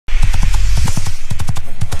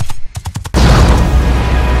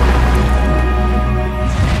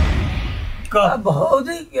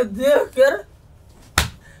भौजी के देख कर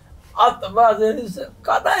आत्मा से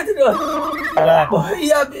कदाइत रह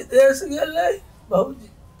भैया विदेश गेले भौजी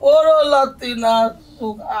पोरो लती ना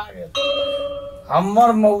सुखा गेल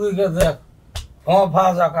हमर मौगी के देख फोफा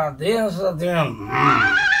जका दिन से दिन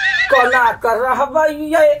कोना कर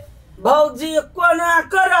रहबैये भौजी कोना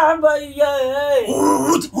कर रहबैये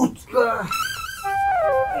उठ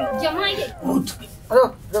जमाई उठ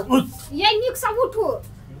ये निक सब उठो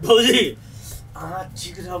भौजी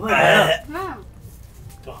ठीक रहबै हां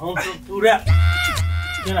तो हम तो पूरा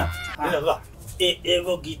केना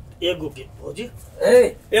एगो गीत भौजी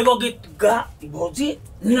एगो गीत गा भौजी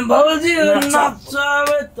भौजी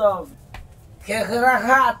नचावे तब केकरा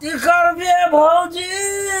खातिर करबे भौजी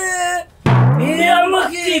प्रेम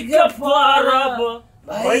की के परब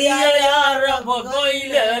भैया यार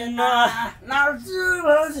बगैले ना नाचू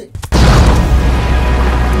भौजी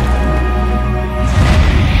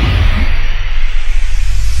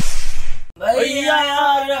भैया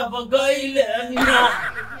यार बगैले ना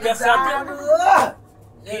कैसा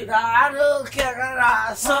दारू केकरा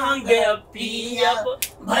संगे पियब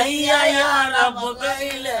भैया यार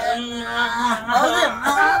बगैले ना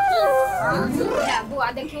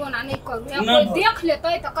बुआ देखियो ना नहीं करू कोई देख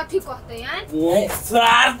लेतै त कथि कहतै हैं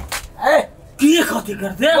सर की कथि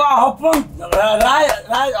करते अपन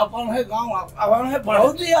राय अपन है गांव अपन है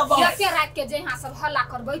भौजी अब के रात के जे यहां सब हल्ला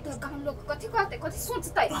करबै त गांव लोग कथि कहतै कथि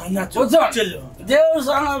सोचतै ना चलो देव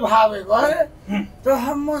संग भावे गए तो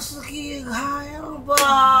हम मुस्की घायल बा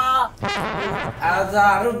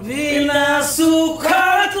हजार बिना सुख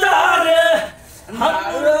तारे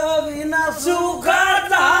हमरा बिना सुख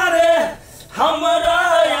तारे हमरा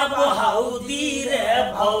अब हौदी रे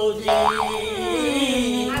भौजी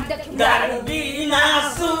दर बिना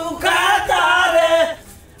सुख तारे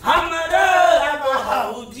हमरा अब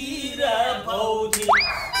हौदी रे भौजी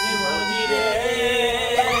भौजी रे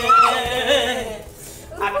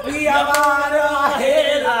अभी हमारा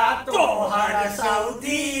हेरा तोहर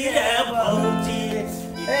सऊदी रे भौजी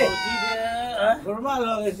भौजी रे गुरमा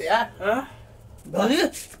लगे से हां भौजी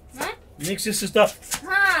हैं निक से सुता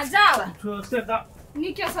हां जाओ छोटे दा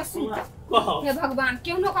निके से सुता हे भगवान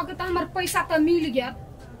केहनो का के त हमर पैसा त मिल गया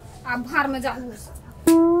अब भार में जाऊ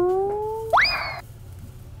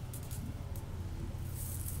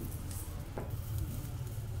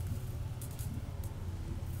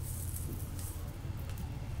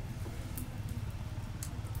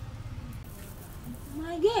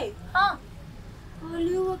मागे हां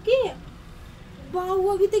हलियो के बाऊ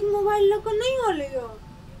अभी तक मोबाइल लक नहीं हलियो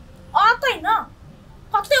आतै न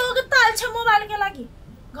कते ओगताल छ मोबाइल के लागि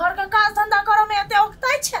घर का काज धंधा करो में एते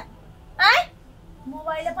ओगताय छ हैं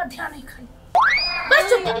मोबाइल पर ध्यान नहीं खाली बस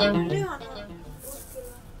चुप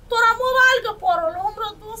तोरा मोबाइल के पड़ल हमरा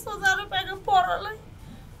 20,000 रुपया के पड़ल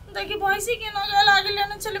देखी भैंसी के न लागे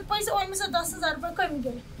लेने चले पैसा ओइ में से 10,000 रुपया कम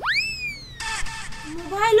गेल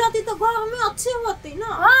मोबाइल होती तो घर में अच्छे होती ना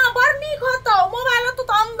हां बड़ नीक होता मोबाइल तो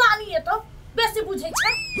आमदनी है तो बेसी बुझै छ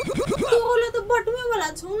तू होले तो बटमे वाला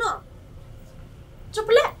छु ना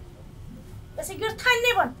चुप ले ऐसे गिर थान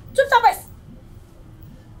नहीं बन चुपचाप बैस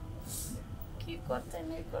की करते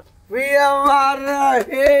नहीं करते वी हमारा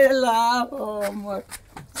हेला हमर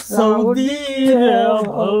सऊदी रे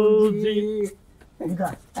भौजी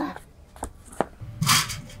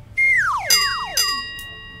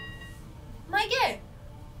मायके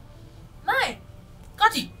माय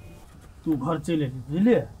कथि तू घर चले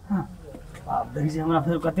बुझले हां अब देखि हमरा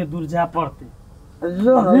फिर कते दूर जा पड़ते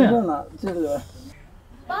जो ना चलो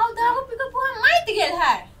बाऊ दागो पिको फोन माइत गेल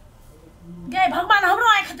है गे भगवान हमरो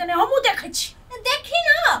आंख देने हमहु देखै छी देखी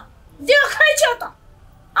ना देखै छी त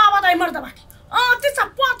आब त मर दबा ते सब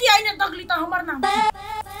पाती आइने दगली त हमर नाम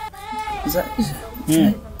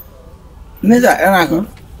मैं जा एना को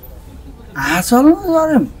आ चलो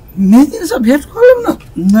यार मीटिंग से भेट करम ना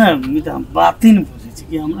ना मी त बात ही नहीं पूछे छी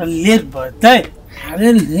कि हमरा लेट बढ़तै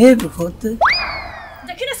अरे लेट होते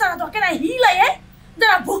देखी ना सारा तो केना हिलै है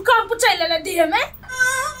जरा भूकंप चले ले देह में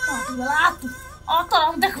आ तो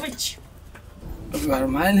हम देखबै छी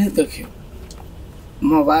मोबाइल है देखियो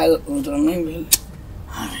मोबाइल उधर नहीं भेल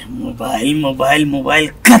अरे मोबाइल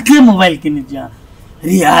कते मोबाइल किने जा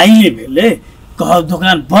रिहाई नहीं भेले कह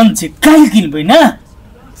दुकान बंद छै काल किनबै ना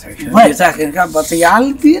पैसा किनका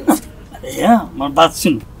बतियाल दिए ना अरे हमर बात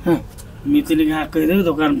सुन मिथिली के कह दे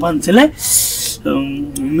दुकान बंद चले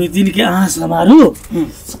मितिन के अहाँ समारू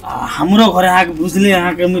हमरो घर आके बुझले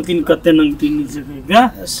अहाँ के मितिन कते नंगती नहीं सकेगा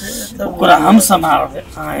ओकरा हम संभाल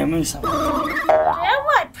हां एमे सब ए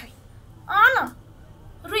वाईफाई आना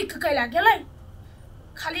रुक कैला गेलै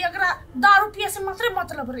खाली एकरा दारू पिए से मात्र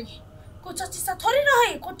मतलब रही कुछ चीज थोड़ी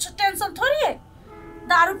रही कुछ टेंशन थोड़ी है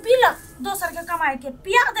दारू पीलक दोसर के कमाई के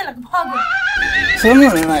पिया देलक भग गेल। सुनो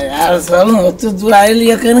ना यार सुनो तू दुआई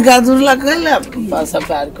लिए कनका दुरला कहले भाषा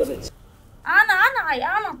प्यार करे छै आना आना आई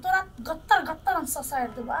आना तोरा गत्तर गत्तर हम ससार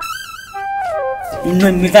देबा।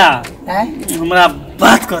 नहीं मिता हैं हमरा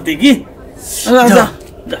बात कहते की जा जा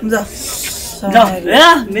जा जाओ ए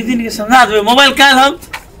नितिन के समझा दे मोबाइल काल हम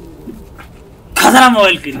खतरा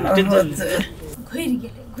मोबाइल के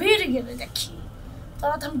घुर गेले देखी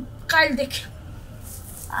तोरा हम काल देखे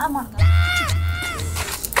आ माता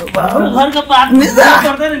घर का बात मिता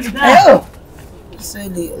करते रे मिता आयो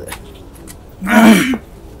सही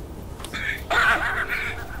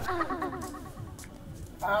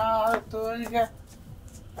आ तो इनका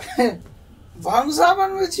भांसा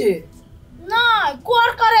बनबै छी नहीं कोर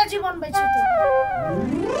करे जीवन बेचे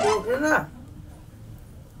तू ना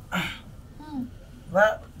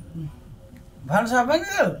भांसा बन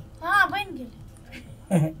गेल हां बन गेल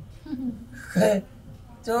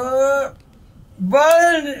तो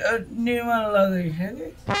बड़ निमन लगे छै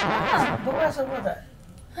बौआ सब बता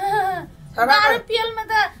दारू पियल में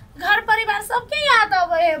तो घर परिवार सबके याद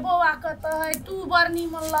आवे है बौआ कहता है तू बड़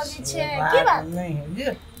निमन लगे छे की बात नहीं है ये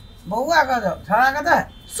बौआ का जाओ छड़ा कहता है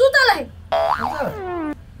सुतल है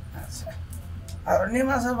अच्छा और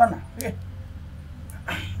निमन से बना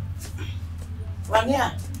बनिया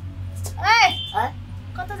ए आय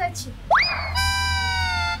कत जाय छी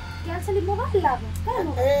क्या चली मोबाइल लाबो का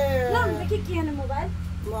मोबाइल लाम देखिए क्या है मोबाइल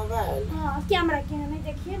हां कैमरा के नहीं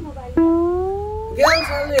देखिए मोबाइल गेल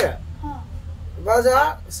साले हां बाजार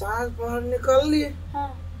सांझ पहर निकल लिए हां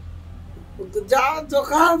जाओ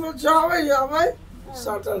दुकान पर जावे जावे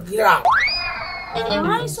शटर गिरा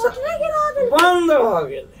हां सटले गिरा देल बंद हो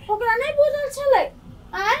गेल ओकरा नहीं बुझल छले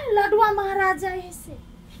आय लडुआ महाराज जाय से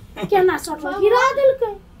केना सटल गिरा देल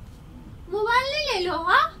के मोबाइल नहीं ले लो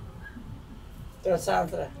हां तो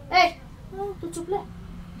साथ रह ए तू चुप ले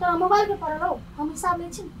तोरा मोबाइल के पर लो हम हिसाब ले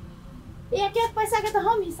छी एक एक पैसा के तो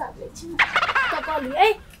हम हिसाब ले छी तो कहली ए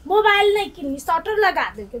मोबाइल नहीं किनी शटर लगा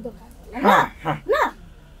दे के दुकान वाला ना ना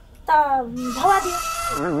तो धवा दियो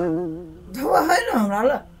धवा है ना हमरा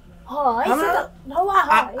ला हां ऐसे तो धवा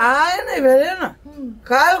है आए नहीं भेले ना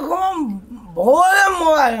कल को भोरे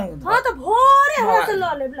मोबाइल हां तो भोरे हमरा से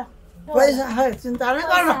ल लेबला पैसा है चिंता नहीं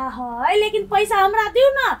करना हां लेकिन पैसा हमरा दियो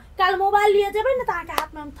ना कल मोबाइल लिए जेबे ना ताके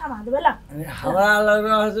हाथ में हम थमा देबे ला हमरा लग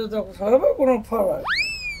रहा है तो सबे कोनो फर्क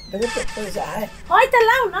देखो तो पैसा है होय तो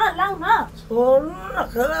लाओ ना छोड़ू ना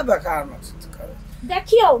खरा बेकार मत कर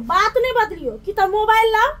देखियो बात नहीं बदलियो कि तो मोबाइल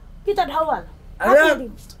लाओ कि तो ढवा लाओ अरे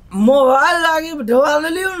मोबाइल लागी ढवा ले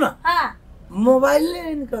लियो ना हां मोबाइल ले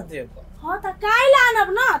इनका देखो हां तो काई लानब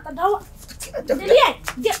ना तो ढवा दिलिए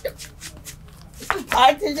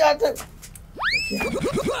आते जाते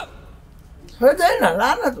हो जाए ना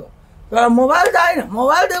लाना तो तोरा मोबाइल जाए ना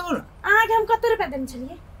मोबाइल देबो ना आगे हम कत रुपया देने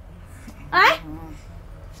छलिए आय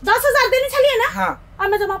 10,000 देने छलिए ना हां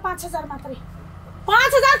हमें जमा 5,000 मात्र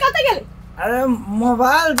 5,000 कते गेले अरे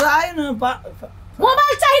मोबाइल जाए ना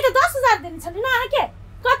मोबाइल चाहिए तो 10,000 देने छलिए ना आके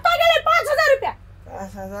कत गेले 5,000 रुपया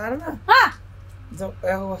 5,000 ना हां जब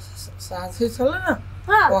एगो साथी छले ना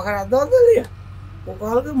हां ओकरा दे देलिए वो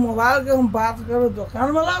कहल के मोबाइल के हम बात करो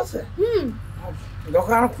दुकान वाला से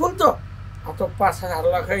दुकान खुल तो अब तो 5,000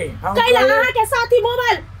 लखई हम कैला अहाँ के साथी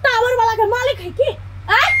मोबाइल टावर वाला के मालिक है की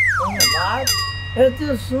बात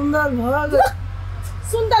एते सुंदर भग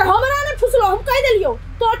सुंदर हमरा ने फुसलो हम कह देलियो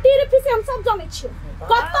तो टीरफी से हम सब जाने छियो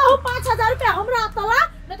कत्ता हो 5,000 रुपया हमरा तला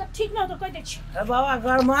नहीं तो ठीक ना तो कह दे छियो ए बाबा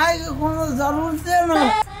गरमाई के कोनो जरूरत है ना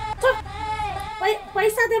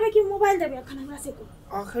पैसा देबे कि मोबाइल देबे अखन हमरा से को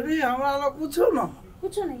आखिरी हमरा ला कुछो ना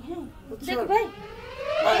कुछ नहीं है देख भाई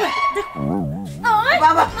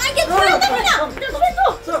बाबा आगे छोड़ दे ना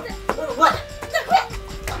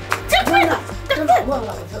देख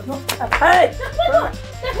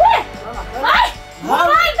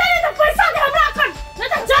मोबाइल दे तो पैसा दे हमरा अखन नहीं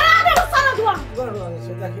तो जरा दे सारा दुआ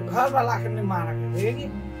घर वाला के नहीं मारा के देगी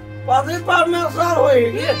पति परमेश्वर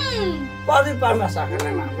होएगी पति परमेश्वर के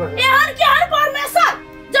नहीं मार एहन के हर परमेश्वर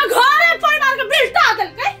जो घरे परिवार के बिल्टा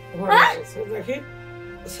देल के देखी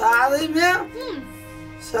शादी में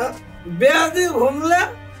सब बेदी घूमले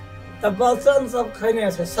तब बसन सब खैने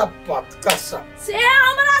से सब पत कसम से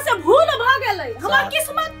हमरा से भूल भ गेलै हमर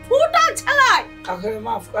किस्मत फूटल छलै आखिर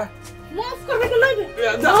माफ करबे के लगे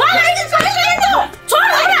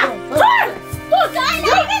छोड़ ना तू जाय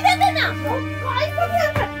नहीं दे ना काई तू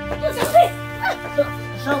सबसे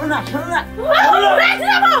सबना उड़ाई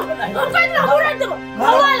देबो हम कहना उड़ाई देबो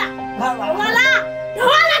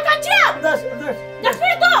हवाला कचिया 10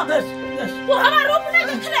 तू हमार रूप नहीं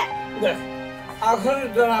देखले देख आखिर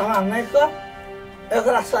ड्रामा नहीं कर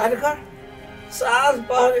एकरा साइड कर सास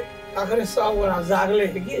पर आखिर सब गोरा जागले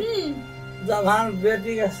है कि जवान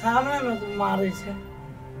बेटी के सामने में तू मारे छे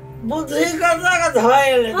बुद्धि का जगह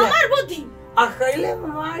धइल है हमार बुद्धि अकेले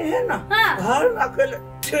माए है ना हाँ। घर में अकेले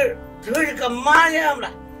ठिर के माए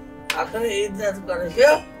हमरा आखिर इज्जत करे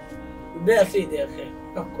के बेसी देखे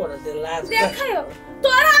ककोर से लाज देखियो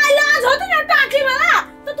तोरा इलाज होत ना टाकी वाला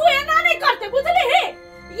तो तू एना नहीं करते बुझली है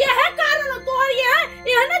यह कारण तोहर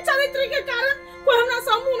यह ना चरित्र के कारण कोई हमरा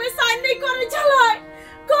समूह में साइन नहीं करे चले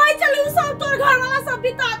कोई चले सब तोर घर वाला सब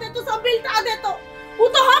बिता दे तो सब बिल्टा दे तो वो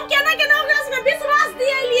तो हम केना ओकरा से विश्वास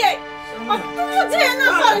दिए लिए अब तू मुझे ना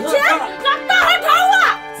कर छे लगता है ढावा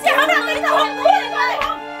से हमरा कहि तो हम भूल गए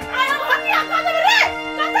आय हम हत्या कर देबे रे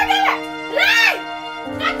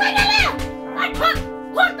कत गेले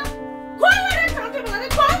खोल रे चाटे वाला रे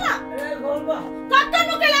खोल ना ए गोलबा कत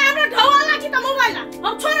नु गेले हमरा ढावा लागी त मोबाइल ना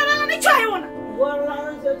हम छोरे वाला नहीं चाहिए ना गोर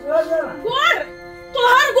लाने से छोड़ दे ना गोर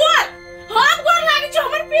तोहर गोर हम गोर लागी जो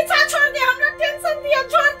हमर पीछा छोड़ दे हमरा टेंशन दिया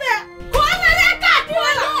छोड़ दे खोल ना रे काटी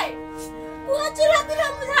वाला पूरा चिल्ला दिला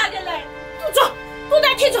बुझा गेले तू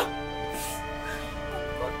देखी जो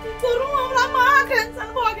करू हमरा मां टेंशन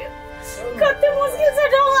हो गेल कते मुश्किल से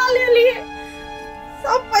ढवा ले लिए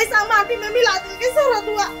सब पैसा माटी में मिला दे के सरत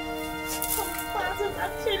हुआ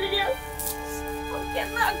 5,000 चल गया हम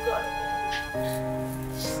केना कर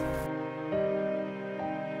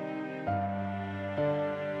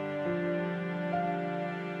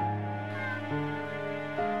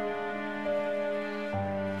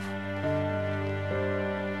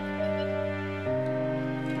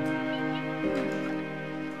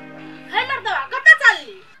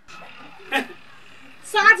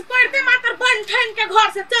साँझ पड़ते मात्र बन ठन के घर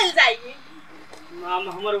से चल जाइए नाम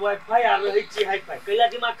हमर वाईफाई आ रही छी हाईफाई कैला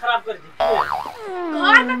दिमाग खराब कर दी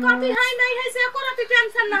घर में कथी है नहीं है से एको रति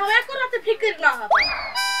टेंशन ना हो एको रति फिक्र ना हो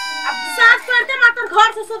अब साँझ पड़ते मात्र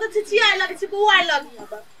घर से सोचे छी चियाई लगे छी बुआई लगी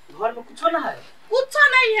अब घर में कुछ ना है कुछ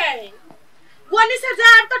नहीं है वनी से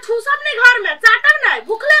जाब तो ठूसब नहीं घर में चाटब नहीं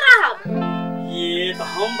भूखले रहब ये तो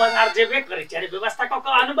हम बाजार जेबे करे चाहे व्यवस्था क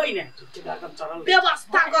के आनबै ने चुपचाप एकदम चरल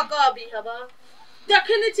व्यवस्था क के अभी हबा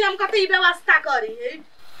देखने छी हम कते व्यवस्था करी है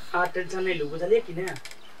आ टेंशन नहीं लो बुझलिए कि ने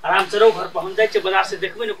आराम से रहो घर पहुंच जाय छै बाजार से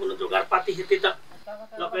देखबै ने कोनो जोगाड़ पाती हेतै त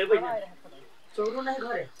लपेबै ने चोरो नहीं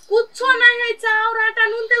घरे कुछो नहीं है चाउर आटा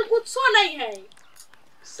नून तेल कुछो नहीं है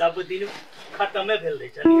सब दिन खत्म भेल रहे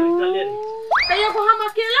चलिए चले रे त एगो हम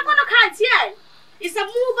अकेले कोनो खाइ छियै ई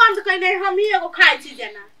सब मुंह बंद कइने हम ही एगो खाइ छी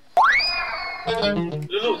जेना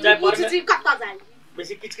लुलु जाय पर जी कत्ता जाय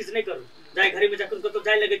बेसी किच नहीं करू जाय घरे में जाकर तो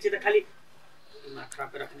जाय लगे छी त खाली दिमाग खराब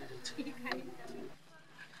कर रखने छै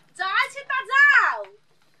जाय छी त जाओ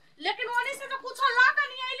लेकिन ओनी से तो कुछो ला के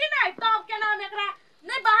नहीं आइली नहीं तब के नाम एकरा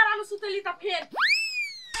नहीं बाहर आनु सुतेली त फेर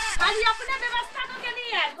खाली अपने व्यवस्था तो के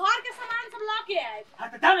नहीं है घर के सामान सब ला के आए हां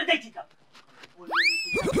त जाने दै छी तब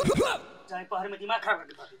जाय पहर में दिमाग खराब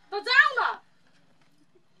कर दे तो जाओ ना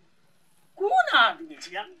कौन आदमी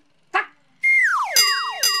छी यार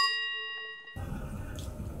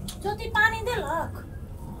ज्योति पानी देलक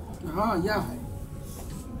हां या है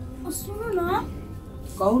सुनो ना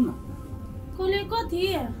कहू ना कोले कथी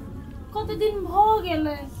कत दिन भ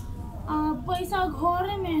गेले पैसा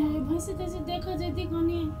घरे में है भैंसे तैसे देखा जैती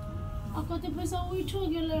कनी कते पैसा उठो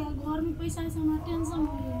गेले घर में पैसा से हमरा टेंशन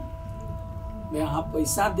होय मैं आप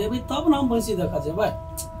पैसा देबे तब ना हम भैंसी देखा जेबै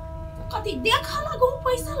कथी देखा लगो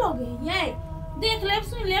पैसा लगे ये देख लेब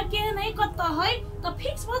सुन लेब के नहीं कत है त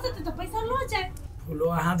फिक्स भ जते त पैसा लो जाए फुलो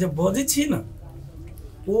अहाँ जे बजै छी ना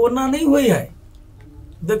वो ना नहीं होई है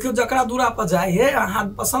देखियो जकरा दूरा पर जाए है अहाँ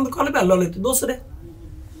पसंद कर लेबे ल लेते दूसरे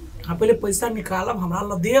हाँ पहले पैसा निकालब हमरा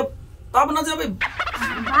ल देब तब न जेबै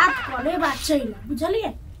बात करे बात चाहिए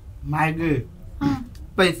बुझलिए मागे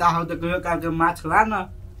पैसा हो तो कहियो काल के माछ ला ना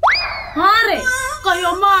हां रे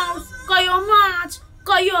कहियो माछ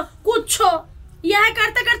कहियो कुछो यह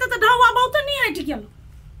करते करते तो ढौवा बहुत नहीं है ठीक है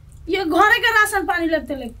ये घरे के राशन पानी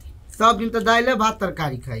लेते सब दिन तो दाइले भात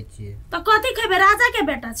तरकारी खाई छिए तो कथी खेबे राजा के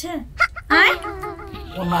बेटा छे आय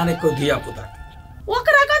ओ नाने को दिया पुता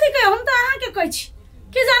ओकरा कथी कहे हम त अहाँ के कहै छी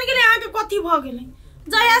कि जान गेले अहाँ के कथी भ गेले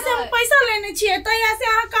जया से हम पैसा लेने छिए तया से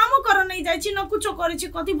अहाँ कामो कर नहीं जाय छी न कुछो करे छी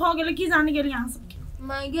कथी भ गेले की जान गेली अहाँ सब के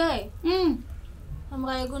मैं गए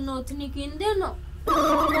हमरा एगो नोथनी किन दे न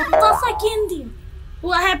तसा किन दी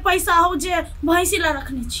वह पैसा हो जे भैंसी ला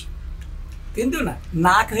रखने छी किन दो ना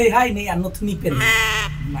नाक है हाय नहीं नथनी पे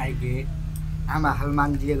मागे हम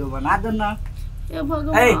हनुमान जी एगो बना दो ना हे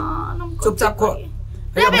भगवान चुपचाप खो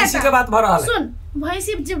भैंसी के बात भर रहल सुन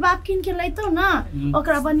भैंसी जे बाप किन के लैतो ना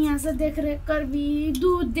ओकरा बढ़िया से देख रेख करबी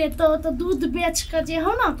दूध देतो तो दूध बेच के जे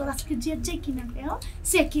हो ना तोरा के जे किने के हो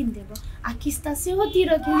से किन देबो आ किस्ता से होती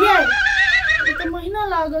रखिए तो महीना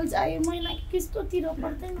लागल जाए, महीना के किस्तो तीरो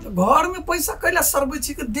पड़ते न। घर में पैसा कैला सरबै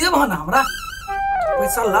छी के देब न हमरा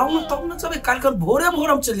पैसा लाउ न तब न जबे काल कर भोरे भोर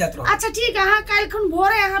हम चल जात रहो। अच्छा ठीक है, अहाँ काल खन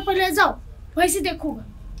भोरे अहाँ पहले जाओ वैसे देखूगा,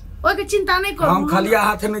 ओके के चिंता नहीं करू। हम खाली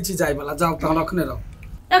हाथे नहीं छी जाय वाला, जाओ त रखने रहो।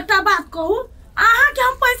 एकटा बात कहू, अहाँ के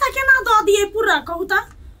हम पैसा केना द दिए पूरा कहू त?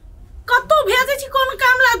 कतो भेजे छी कोन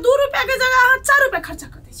काम ला 2 रुपया के जगह अहाँ 4 रुपया खर्चा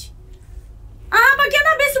कर दै छी। अहाँ पर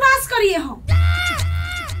केना विश्वास करिए हम?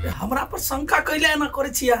 हमरा पर शंका कैले ना करे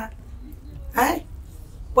छी अहाँ? हैं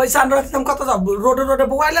पैसा न रहत हम कत जाओ? रोड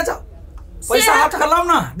बुआइले जाओ, पैसा हाथ खलाउ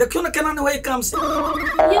ना, देखियो ना केना ने होई काम से।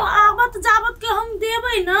 यो आवत जावत के हम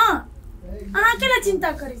देबै ना, अहाँ केला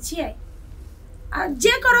चिंता करे छियै? आ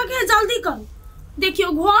जे करो के जल्दी करू। देखियो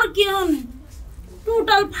घर केहन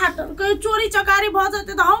टूटल फाटल, कहीं चोरी चकारी भ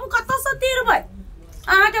जते त हम कत से तीरबै?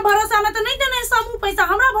 अहाँ के भरोसा में तो नहीं देने समूह पैसा,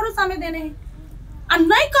 हमरा भरोसा में देने है। आ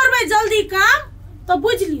नहीं करबै जल्दी काम तो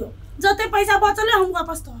बुझ लियो जते पैसा बचले हम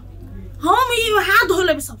वापस तो हम ई हाथ धो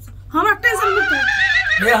लेबै सबसे, हमरा टेंशन मत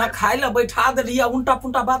करू। ये यहाँ खाए ला बैठा दे लिया, उल्टा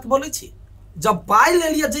पुल्टा बात बोले छी। जब पाई ले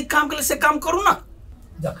लिया जे काम के लिए से काम करू ना।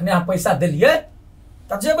 जखने हम पैसा देलिए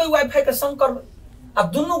त जेबै वाईफाई के संग करबै, आ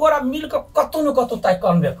दुनू गोरा मिल के कतो न कतो तय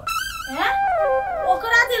करबे कर।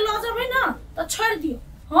 ओकरा दे ल जेबै ना त छोड़ दियो,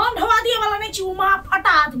 हम ढवा दिए वाला नहीं छी। उ महा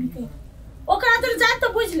फटा आदमी के ओकरा दे जाय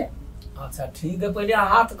त बुझ ले। अच्छा ठीक है, पहले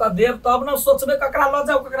हाथ का देव तब ना सोचबे ककरा ल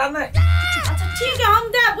जाओ ककरा नहीं। अच्छा ठीक है, हम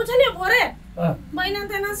दे बुझलिए भोरे हाँ। महीना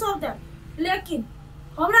देना सब दे, लेकिन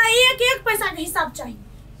हमरा एक एक पैसा के हिसाब चाहिए।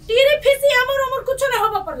 टीरी फीसी हमर कुछ नहीं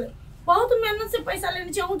होबा पड़ले, बहुत मेहनत से पैसा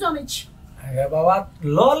लेने छी, हम जाने छी। अरे बाबा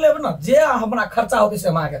ल लेब ना, जे हमरा खर्चा होते से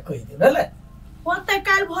हम आके कहि दे भेले। ओते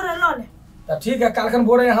काल भोरे ल ले त ठीक है, कालखन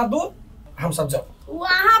भोरे यहाँ दू हम सब जाओ। वो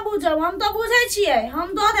अहाँ बुझब, हम तो बुझे छियै, हम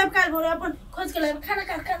दो देब काल भोरे अपन खोज के ले खाना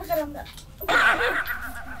करम दा।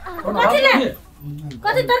 कथि ले?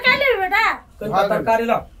 कथि तरकारी ले बेटा? कहीं तरकारी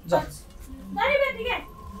ला जा। नहीं बेटी के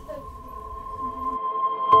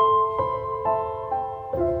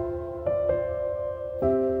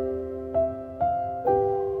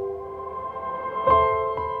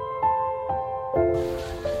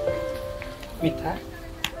मीठा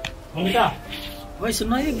हमका वैसे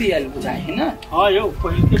नहीं बियाल बुझाए है ना। हाँ यो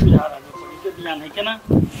पहले के बुझा रहा है, पहले के बिया नहीं के ना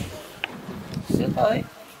से तो है।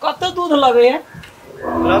 कत दूध लगे है?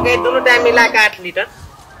 लगे दोनों टाइम मिला के 8 लीटर।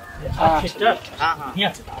 8 लीटर। हाँ हाँ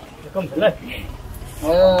यहाँ कम भेलै।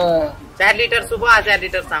 4 लीटर सुबह 4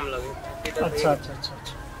 लीटर शाम लगे। अच्छा अच्छा अच्छा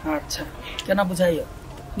अच्छा अच्छा केना बुझाइयो?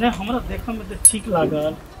 नहीं हमरा देखो में तो ठीक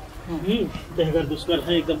लागल। देहगर दुष्कर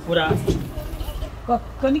है एकदम पूरा।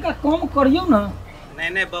 कनिका कम करियो ना।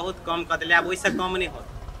 नहीं बहुत कम कर दिले, अब वैसे कम नहीं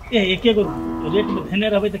होत। एक एगो रेट में धने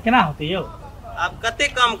रहबै तो केना होते यो? अब कते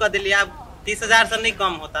कम कर दिलिए, अब 30,000 से नहीं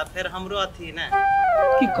कम होता, फिर हमरो अथी ना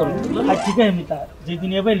की करू? आ ठीक है मिता, जे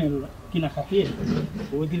दिन एबै ने किना खातिर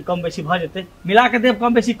ओ दिन कम बेसी भ जेतै, मिला के देब,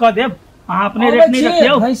 कम बेसी क देब। अहाँ अपने रेट नहीं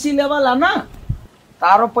रखियो। भैंसी लेवला ना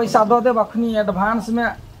तारो पैसा दो देब अखनी एडवांस में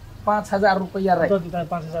 5,000 रुपया रह। दो दिता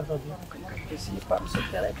 5,000 दो दियो। बेसी 500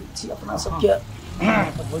 के रख छी अपना सब के।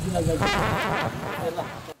 तो भोजी लग जाए।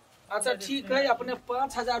 अच्छा ठीक है, अपने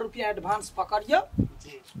 5,000 रुपया एडवांस पकड़ियो।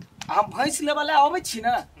 हम भैंस लेवला आबै छी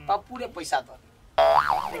ना तब पूरे पैसा दो।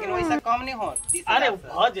 लेकिन वैसा कम नहीं होत। 30,000 अरे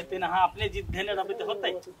भ जेतै ना, हाँ अपने जित धने रहबै तो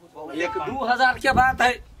होतै। 1-2,000 के बात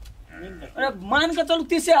है। अरे मान के चलू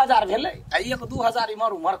 30,000 भेलै, आ 1-2,000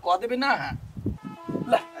 इमर उमर क देबै ना।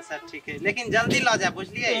 अच्छा ठीक है, लेकिन जल्दी ला जा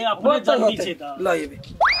बुझलिए। अपने जल्दी छै त ल एबे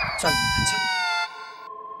चल।